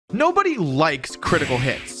Nobody likes critical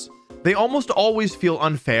hits. They almost always feel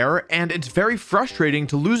unfair, and it's very frustrating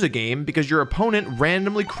to lose a game because your opponent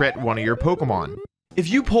randomly crit one of your Pokemon. If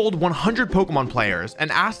you polled 100 Pokemon players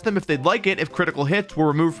and asked them if they'd like it if critical hits were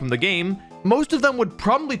removed from the game, most of them would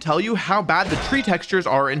probably tell you how bad the tree textures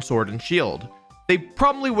are in Sword and Shield. They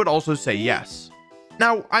probably would also say yes.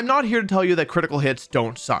 Now, I'm not here to tell you that critical hits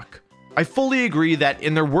don't suck. I fully agree that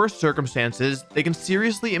in their worst circumstances, they can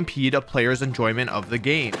seriously impede a player's enjoyment of the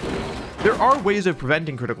game. There are ways of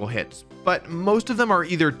preventing critical hits, but most of them are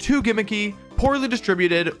either too gimmicky, poorly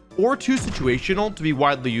distributed, or too situational to be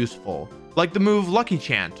widely useful, like the move Lucky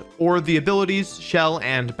Chant, or the abilities Shell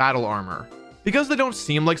and Battle Armor. Because they don't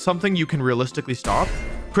seem like something you can realistically stop,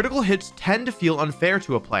 critical hits tend to feel unfair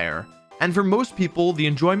to a player, and for most people, the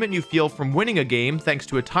enjoyment you feel from winning a game thanks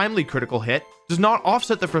to a timely critical hit does not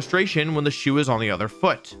offset the frustration when the shoe is on the other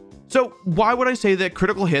foot. So why would I say that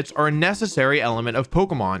critical hits are a necessary element of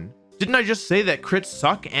Pokemon? Didn't I just say that crits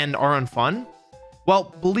suck and are unfun?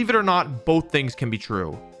 Well, believe it or not, both things can be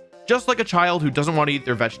true. Just like a child who doesn't want to eat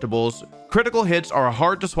their vegetables, critical hits are a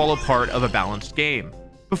hard to swallow part of a balanced game.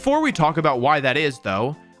 Before we talk about why that is,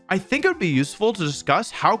 though, I think it would be useful to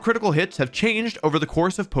discuss how critical hits have changed over the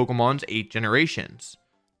course of Pokemon's 8 generations.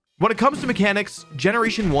 When it comes to mechanics,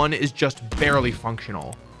 Generation 1 is just barely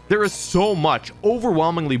functional. There is so much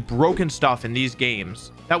overwhelmingly broken stuff in these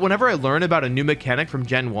games that whenever I learn about a new mechanic from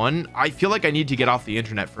Gen 1, I feel like I need to get off the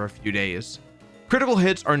internet for a few days. Critical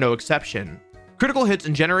hits are no exception. Critical hits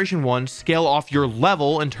in Generation 1 scale off your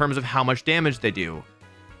level in terms of how much damage they do.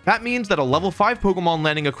 That means that a level 5 Pokemon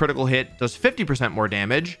landing a critical hit does 50% more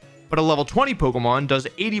damage, but a level 20 Pokemon does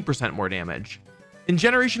 80% more damage. In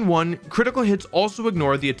Generation 1, critical hits also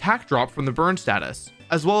ignore the attack drop from the burn status,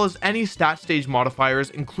 as well as any stat stage modifiers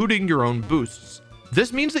including your own boosts.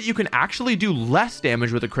 This means that you can actually do less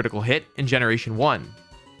damage with a critical hit in Generation 1.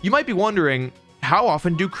 You might be wondering, how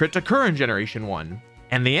often do crits occur in Generation 1?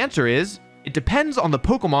 And the answer is, it depends on the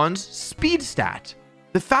Pokemon's speed stat.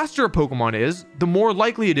 The faster a Pokemon is, the more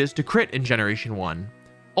likely it is to crit in Generation 1.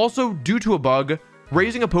 Also, due to a bug,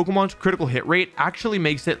 raising a Pokemon's critical hit rate actually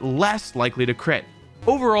makes it less likely to crit.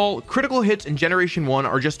 Overall, critical hits in Generation 1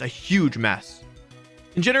 are just a huge mess.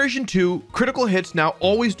 In Generation 2, critical hits now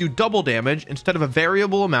always do double damage instead of a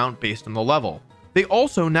variable amount based on the level. They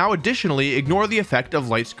also now additionally ignore the effect of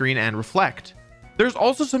Light Screen and Reflect. There's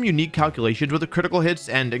also some unique calculations with the critical hits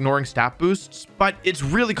and ignoring stat boosts, but it's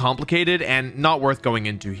really complicated and not worth going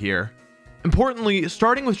into here. Importantly,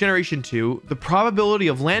 starting with Generation 2, the probability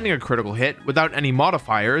of landing a critical hit without any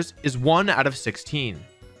modifiers is 1 out of 16.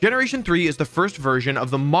 Generation 3 is the first version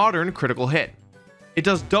of the modern critical hit. It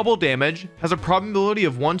does double damage, has a probability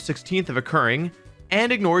of 1/16 of occurring,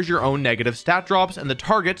 and ignores your own negative stat drops and the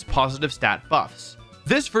target's positive stat buffs.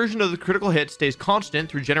 This version of the critical hit stays constant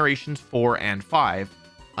through Generations 4 and 5,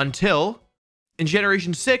 until in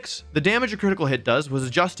Generation 6, the damage a critical hit does was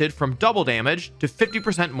adjusted from double damage to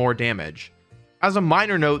 50% more damage. As a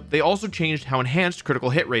minor note, they also changed how enhanced critical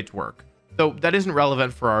hit rates work, though that isn't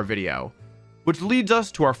relevant for our video, which leads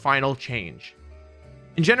us to our final change.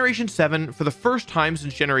 In Generation 7, for the first time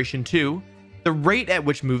since Generation 2, the rate at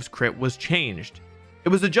which moves crit was changed. It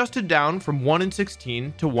was adjusted down from 1 in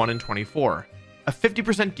 16 to 1 in 24, a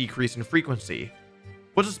 50% decrease in frequency.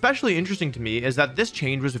 What's especially interesting to me is that this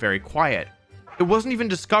change was very quiet. It wasn't even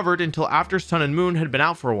discovered until after Sun and Moon had been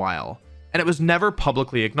out for a while, and it was never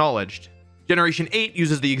publicly acknowledged. Generation 8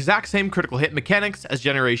 uses the exact same critical hit mechanics as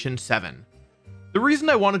Generation 7. The reason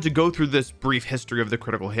I wanted to go through this brief history of the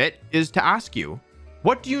critical hit is to ask you,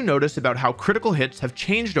 what do you notice about how critical hits have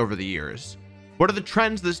changed over the years? What are the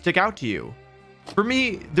trends that stick out to you? For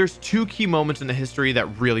me, there's two key moments in the history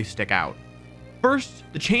that really stick out. First,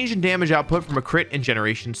 the change in damage output from a crit in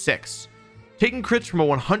Generation 6. Taking crits from a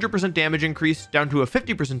 100% damage increase down to a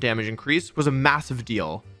 50% damage increase was a massive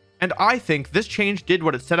deal, and I think this change did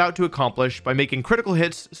what it set out to accomplish by making critical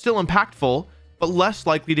hits still impactful, but less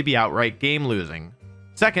likely to be outright game losing.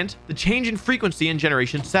 Second, the change in frequency in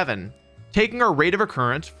Generation 7, taking our rate of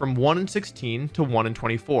occurrence from 1 in 16 to 1 in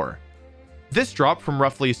 24. This drop from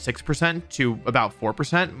roughly 6% to about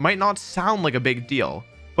 4% might not sound like a big deal,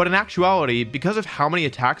 but in actuality, because of how many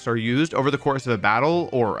attacks are used over the course of a battle,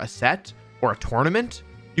 or a set, or a tournament,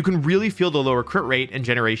 you can really feel the lower crit rate in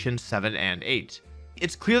Generations 7 and 8.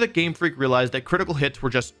 It's clear that Game Freak realized that critical hits were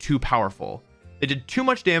just too powerful. They did too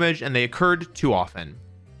much damage and they occurred too often.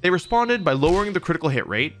 They responded by lowering the critical hit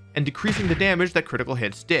rate and decreasing the damage that critical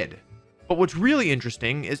hits did. But what's really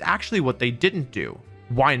interesting is actually what they didn't do.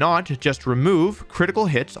 Why not just remove critical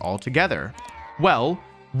hits altogether? Well,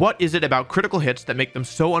 what is it about critical hits that make them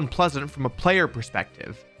so unpleasant from a player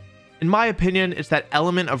perspective? In my opinion, it's that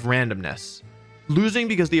element of randomness. Losing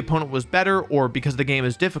because the opponent was better or because the game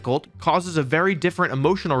is difficult causes a very different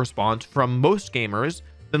emotional response from most gamers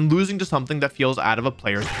than losing to something that feels out of a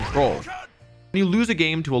player's control. When you lose a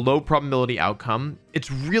game to a low probability outcome, it's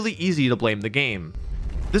really easy to blame the game.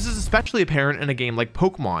 This is especially apparent in a game like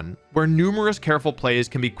Pokemon, where numerous careful plays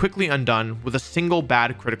can be quickly undone with a single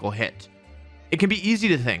bad critical hit. It can be easy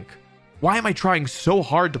to think, why am I trying so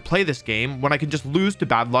hard to play this game when I can just lose to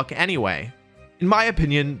bad luck anyway? In my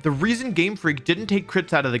opinion, the reason Game Freak didn't take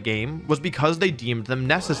crits out of the game was because they deemed them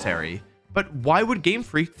necessary. But why would Game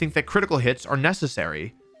Freak think that critical hits are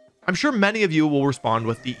necessary? I'm sure many of you will respond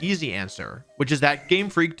with the easy answer, which is that Game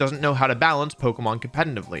Freak doesn't know how to balance Pokemon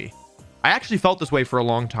competitively. I actually felt this way for a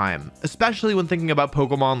long time, especially when thinking about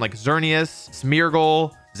Pokemon like Xerneas,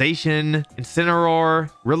 Smeargle, Zacian,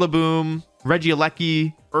 Incineroar, Rillaboom,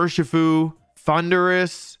 Regieleki, Urshifu,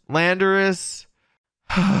 Thundurus, Landorus.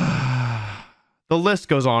 The list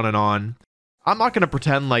goes on and on. I'm not going to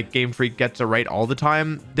pretend like Game Freak gets it right all the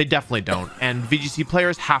time. They definitely don't, and VGC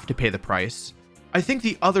players have to pay the price. I think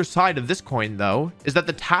the other side of this coin, though, is that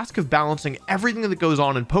the task of balancing everything that goes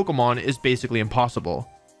on in Pokemon is basically impossible.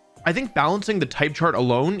 I think balancing the type chart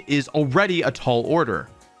alone is already a tall order.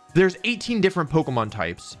 There's 18 different Pokemon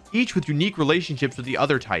types, each with unique relationships with the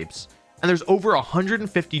other types, and there's over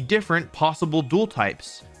 150 different possible dual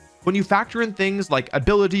types. When you factor in things like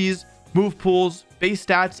abilities, move pools, base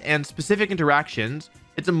stats, and specific interactions,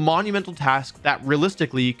 it's a monumental task that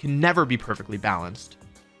realistically can never be perfectly balanced.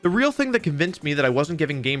 The real thing that convinced me that I wasn't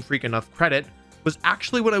giving Game Freak enough credit was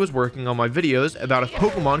actually when I was working on my videos about if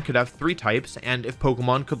Pokemon could have 3 types and if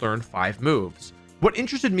Pokemon could learn 5 moves. What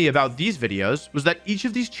interested me about these videos was that each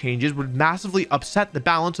of these changes would massively upset the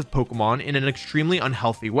balance of Pokemon in an extremely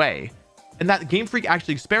unhealthy way, and that Game Freak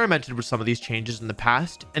actually experimented with some of these changes in the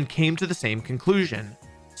past and came to the same conclusion.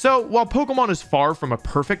 So while Pokemon is far from a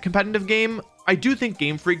perfect competitive game, I do think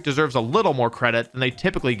Game Freak deserves a little more credit than they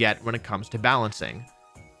typically get when it comes to balancing.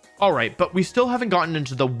 Alright, but we still haven't gotten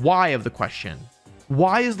into the why of the question.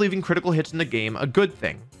 Why is leaving critical hits in the game a good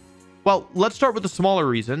thing? Well, let's start with the smaller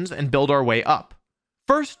reasons and build our way up.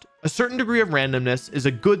 First, a certain degree of randomness is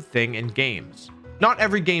a good thing in games. Not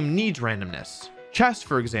every game needs randomness. Chess,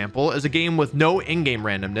 for example, is a game with no in-game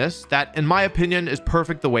randomness that, in my opinion, is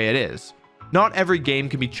perfect the way it is. Not every game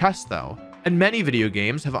can be chess, though, and many video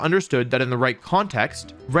games have understood that in the right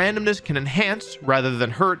context, randomness can enhance rather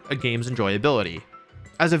than hurt a game's enjoyability.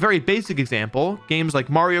 As a very basic example, games like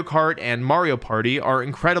Mario Kart and Mario Party are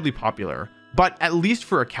incredibly popular, but at least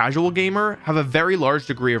for a casual gamer, have a very large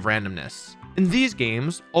degree of randomness. In these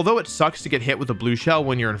games, although it sucks to get hit with a blue shell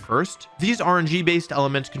when you're in first, these RNG-based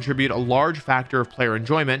elements contribute a large factor of player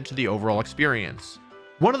enjoyment to the overall experience.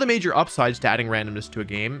 One of the major upsides to adding randomness to a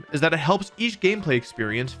game is that it helps each gameplay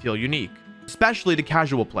experience feel unique, especially to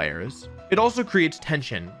casual players. It also creates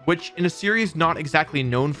tension, which in a series not exactly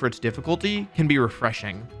known for its difficulty, can be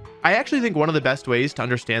refreshing. I actually think one of the best ways to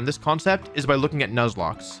understand this concept is by looking at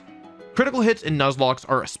Nuzlocks. Critical hits in Nuzlocks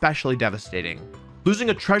are especially devastating.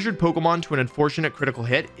 Losing a treasured Pokemon to an unfortunate critical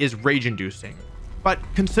hit is rage-inducing. But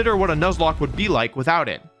consider what a Nuzlocke would be like without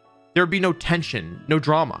it. There would be no tension, no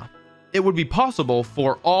drama. It would be possible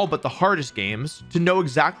for all but the hardest games to know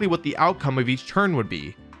exactly what the outcome of each turn would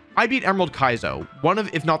be. I beat Emerald Kaizo, one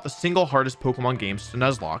of if not the single hardest Pokemon games to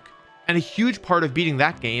Nuzlocke, and a huge part of beating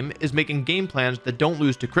that game is making game plans that don't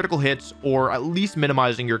lose to critical hits or at least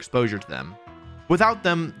minimizing your exposure to them. Without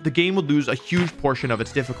them, the game would lose a huge portion of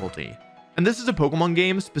its difficulty. And this is a Pokemon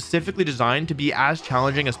game specifically designed to be as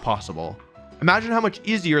challenging as possible. Imagine how much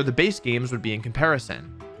easier the base games would be in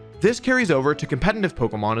comparison. This carries over to competitive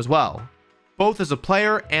Pokemon as well, both as a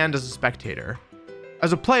player and as a spectator.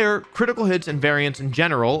 As a player, critical hits and variants in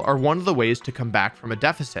general are one of the ways to come back from a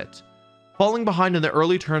deficit. Falling behind in the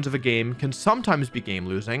early turns of a game can sometimes be game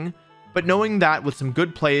losing, but knowing that with some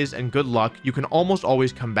good plays and good luck you can almost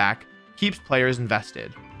always come back keeps players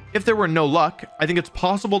invested. If there were no luck, I think it's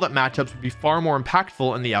possible that matchups would be far more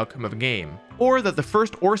impactful in the outcome of a game, or that the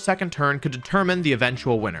first or second turn could determine the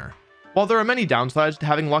eventual winner. While there are many downsides to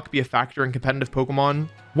having luck be a factor in competitive Pokemon,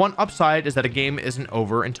 one upside is that a game isn't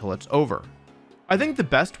over until it's over. I think the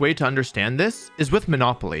best way to understand this is with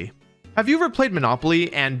Monopoly. Have you ever played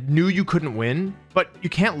Monopoly and knew you couldn't win, but you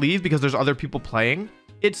can't leave because there's other people playing?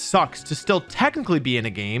 It sucks to still technically be in a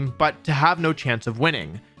game, but to have no chance of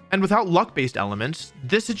winning. And without luck-based elements,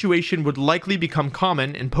 this situation would likely become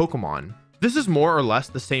common in Pokemon. This is more or less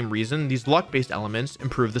the same reason these luck-based elements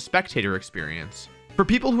improve the spectator experience. For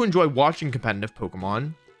people who enjoy watching competitive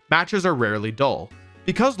Pokemon, matches are rarely dull.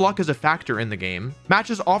 Because luck is a factor in the game,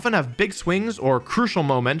 matches often have big swings or crucial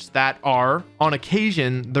moments that are, on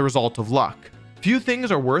occasion, the result of luck. Few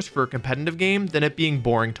things are worse for a competitive game than it being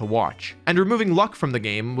boring to watch, and removing luck from the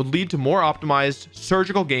game would lead to more optimized,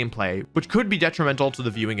 surgical gameplay, which could be detrimental to the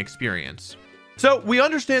viewing experience. So we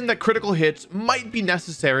understand that critical hits might be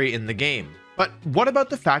necessary in the game, but what about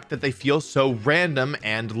the fact that they feel so random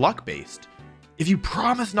and luck-based? If you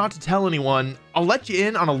promise not to tell anyone, I'll let you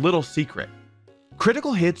in on a little secret.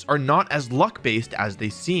 Critical hits are not as luck-based as they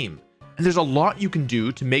seem, and there's a lot you can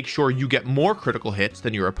do to make sure you get more critical hits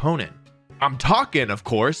than your opponent. I'm talking, of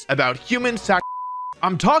course, about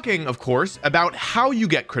about how you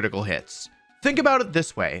get critical hits. Think about it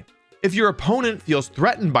this way. If your opponent feels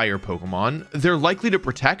threatened by your Pokemon, they're likely to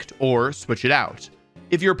protect or switch it out.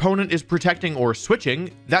 If your opponent is protecting or switching,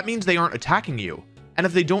 that means they aren't attacking you. And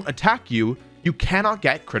if they don't attack you, you cannot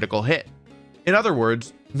get critical hit. In other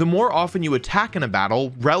words, the more often you attack in a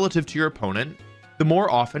battle relative to your opponent, the more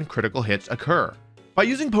often critical hits occur. By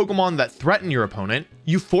using Pokemon that threaten your opponent,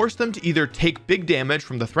 you force them to either take big damage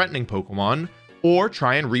from the threatening Pokemon or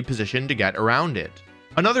try and reposition to get around it.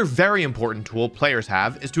 Another very important tool players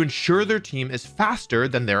have is to ensure their team is faster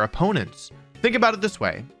than their opponents. Think about it this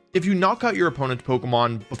way. If you knock out your opponent's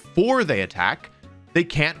Pokemon before they attack, they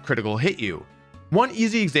can't critical hit you. One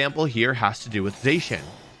easy example here has to do with Zacian.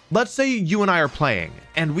 Let's say you and I are playing,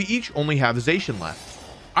 and we each only have Zacian left.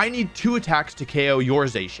 I need 2 attacks to KO your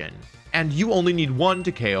Zacian, and you only need 1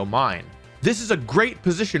 to KO mine. This is a great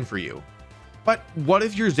position for you. But what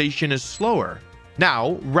if your Zacian is slower?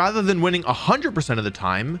 Now, rather than winning 100% of the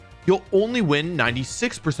time, you'll only win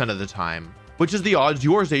 96% of the time, which is the odds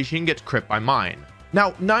your Zacian gets crit by mine.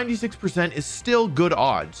 Now, 96% is still good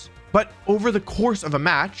odds, but over the course of a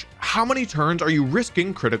match, how many turns are you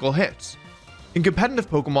risking critical hits? In competitive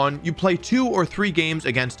Pokemon, you play 2 or 3 games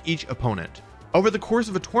against each opponent. Over the course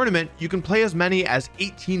of a tournament, you can play as many as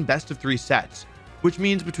 18 best-of-3 sets, which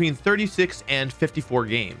means between 36 and 54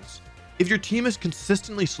 games. If your team is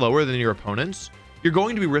consistently slower than your opponents, you're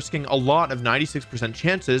going to be risking a lot of 96%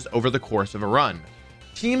 chances over the course of a run.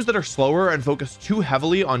 Teams that are slower and focus too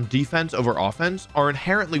heavily on defense over offense are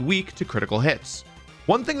inherently weak to critical hits.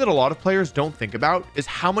 One thing that a lot of players don't think about is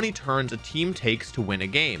how many turns a team takes to win a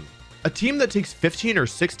game. A team that takes 15 or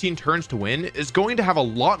 16 turns to win is going to have a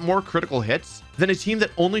lot more critical hits than a team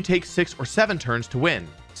that only takes 6 or 7 turns to win,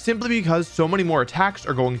 simply because so many more attacks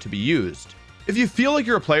are going to be used. If you feel like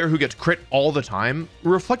you're a player who gets crit all the time,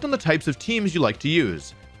 reflect on the types of teams you like to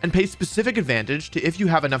use, and pay specific advantage to if you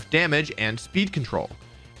have enough damage and speed control,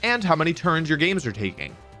 and how many turns your games are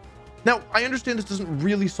taking. Now, I understand this doesn't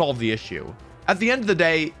really solve the issue. At the end of the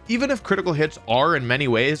day, even if critical hits are in many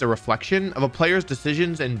ways a reflection of a player's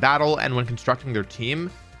decisions in battle and when constructing their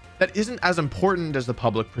team, that isn't as important as the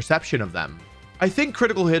public perception of them. I think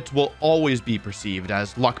critical hits will always be perceived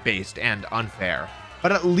as luck-based and unfair,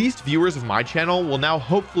 but at least viewers of my channel will now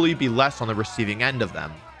hopefully be less on the receiving end of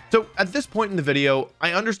them. So at this point in the video,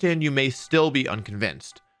 I understand you may still be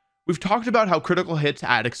unconvinced. We've talked about how critical hits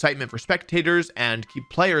add excitement for spectators and keep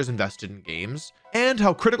players invested in games, and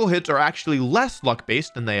how critical hits are actually less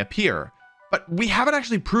luck-based than they appear. But we haven't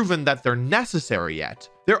actually proven that they're necessary yet.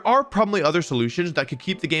 There are probably other solutions that could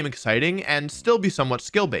keep the game exciting and still be somewhat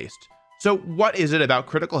skill-based. So what is it about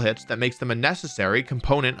critical hits that makes them a necessary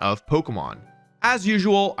component of Pokemon? As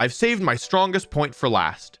usual, I've saved my strongest point for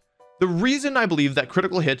last. The reason I believe that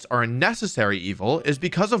critical hits are a necessary evil is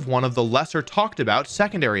because of one of the lesser talked about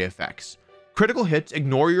secondary effects. Critical hits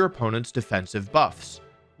ignore your opponent's defensive buffs.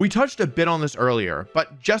 We touched a bit on this earlier,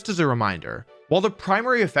 but just as a reminder, while the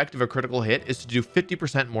primary effect of a critical hit is to do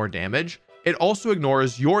 50% more damage, it also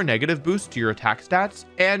ignores your negative boost to your attack stats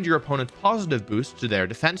and your opponent's positive boost to their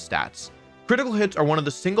defense stats. Critical hits are one of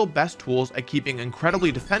the single best tools at keeping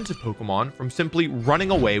incredibly defensive Pokemon from simply running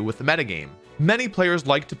away with the metagame. Many players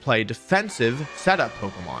like to play defensive setup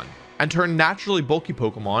Pokemon and turn naturally bulky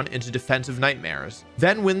Pokemon into defensive nightmares,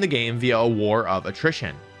 then win the game via a war of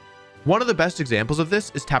attrition. One of the best examples of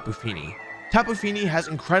this is Tapu Fini. Tapu Fini has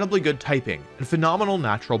incredibly good typing and phenomenal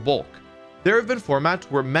natural bulk. There have been formats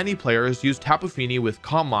where many players use Tapu Fini with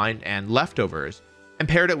Calm Mind and Leftovers, and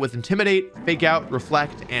paired it with Intimidate, Fake Out,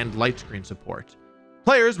 Reflect, and Light Screen support.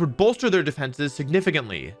 Players would bolster their defenses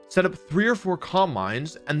significantly, set up 3 or 4 Calm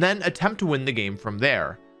Minds, and then attempt to win the game from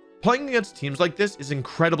there. Playing against teams like this is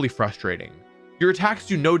incredibly frustrating. Your attacks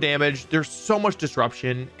do no damage, there's so much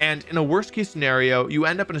disruption, and in a worst case scenario, you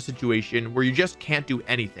end up in a situation where you just can't do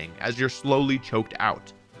anything as you're slowly choked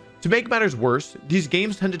out. To make matters worse, these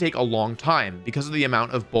games tend to take a long time because of the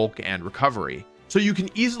amount of bulk and recovery, so you can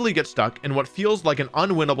easily get stuck in what feels like an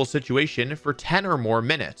unwinnable situation for 10 or more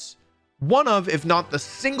minutes. One of, if not the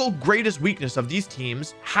single greatest weakness of these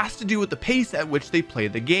teams, has to do with the pace at which they play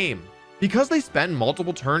the game. Because they spend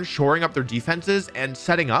multiple turns shoring up their defenses and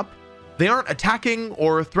setting up, they aren't attacking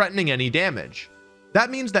or threatening any damage.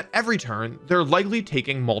 That means that every turn, they're likely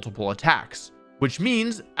taking multiple attacks, which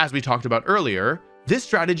means, as we talked about earlier, this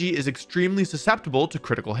strategy is extremely susceptible to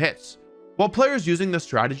critical hits. While players using this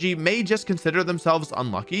strategy may just consider themselves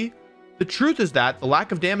unlucky, the truth is that the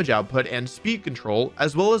lack of damage output and speed control,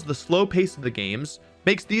 as well as the slow pace of the games,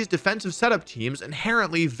 makes these defensive setup teams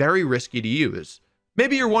inherently very risky to use.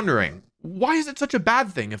 Maybe you're wondering, why is it such a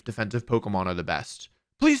bad thing if defensive Pokemon are the best?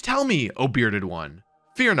 Please tell me, O bearded one.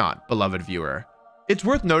 Fear not, beloved viewer. It's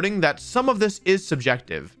worth noting that some of this is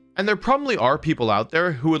subjective, and there probably are people out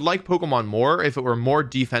there who would like Pokemon more if it were more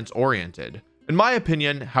defense-oriented. In my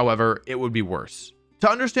opinion, however, it would be worse.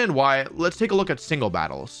 To understand why, let's take a look at single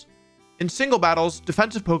battles. In single battles,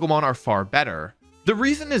 defensive Pokemon are far better. The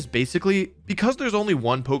reason is basically, because there's only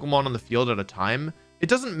one Pokemon on the field at a time, it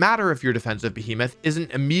doesn't matter if your defensive behemoth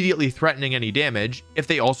isn't immediately threatening any damage if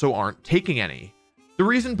they also aren't taking any. The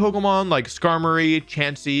reason Pokemon like Skarmory,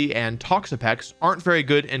 Chansey, and Toxapex aren't very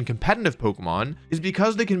good in competitive Pokemon is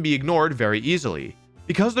because they can be ignored very easily.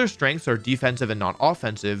 Because their strengths are defensive and not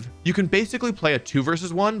offensive, you can basically play a 2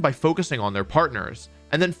 versus 1 by focusing on their partners,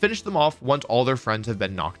 and then finish them off once all their friends have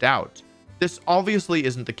been knocked out. This obviously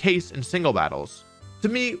isn't the case in single battles. To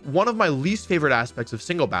me, one of my least favorite aspects of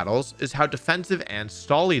single battles is how defensive and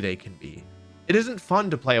stally they can be. It isn't fun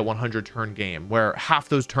to play a 100-turn game where half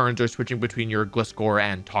those turns are switching between your Gliscor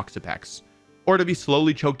and Toxapex, or to be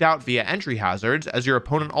slowly choked out via entry hazards as your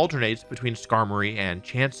opponent alternates between Skarmory and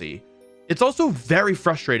Chansey. It's also very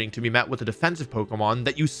frustrating to be met with a defensive Pokemon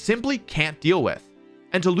that you simply can't deal with,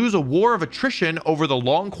 and to lose a war of attrition over the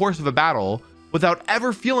long course of a battle without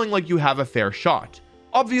ever feeling like you have a fair shot.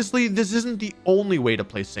 Obviously, this isn't the only way to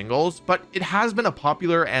play singles, but it has been a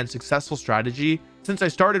popular and successful strategy since I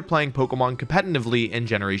started playing Pokemon competitively in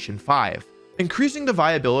Generation 5. Increasing the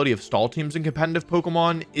viability of stall teams in competitive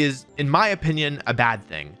Pokemon is, in my opinion, a bad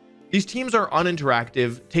thing. These teams are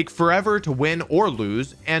uninteractive, take forever to win or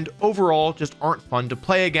lose, and overall just aren't fun to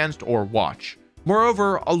play against or watch.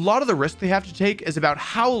 Moreover, a lot of the risk they have to take is about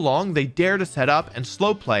how long they dare to set up and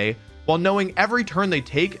slow play while knowing every turn they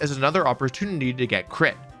take is another opportunity to get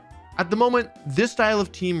crit. At the moment, this style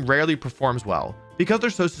of team rarely performs well because they're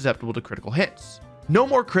so susceptible to critical hits. No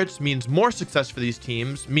more crits means more success for these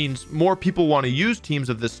teams, means more people want to use teams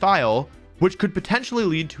of this style, which could potentially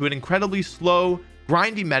lead to an incredibly slow,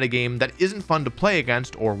 grindy metagame that isn't fun to play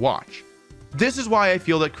against or watch. This is why I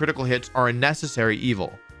feel that critical hits are a necessary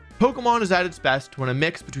evil. Pokemon is at its best when a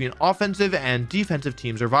mix between offensive and defensive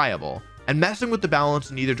teams are viable, and messing with the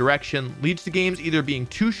balance in either direction leads to games either being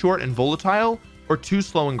too short and volatile or too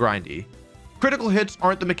slow and grindy. Critical hits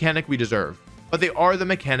aren't the mechanic we deserve, but they are the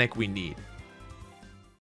mechanic we need.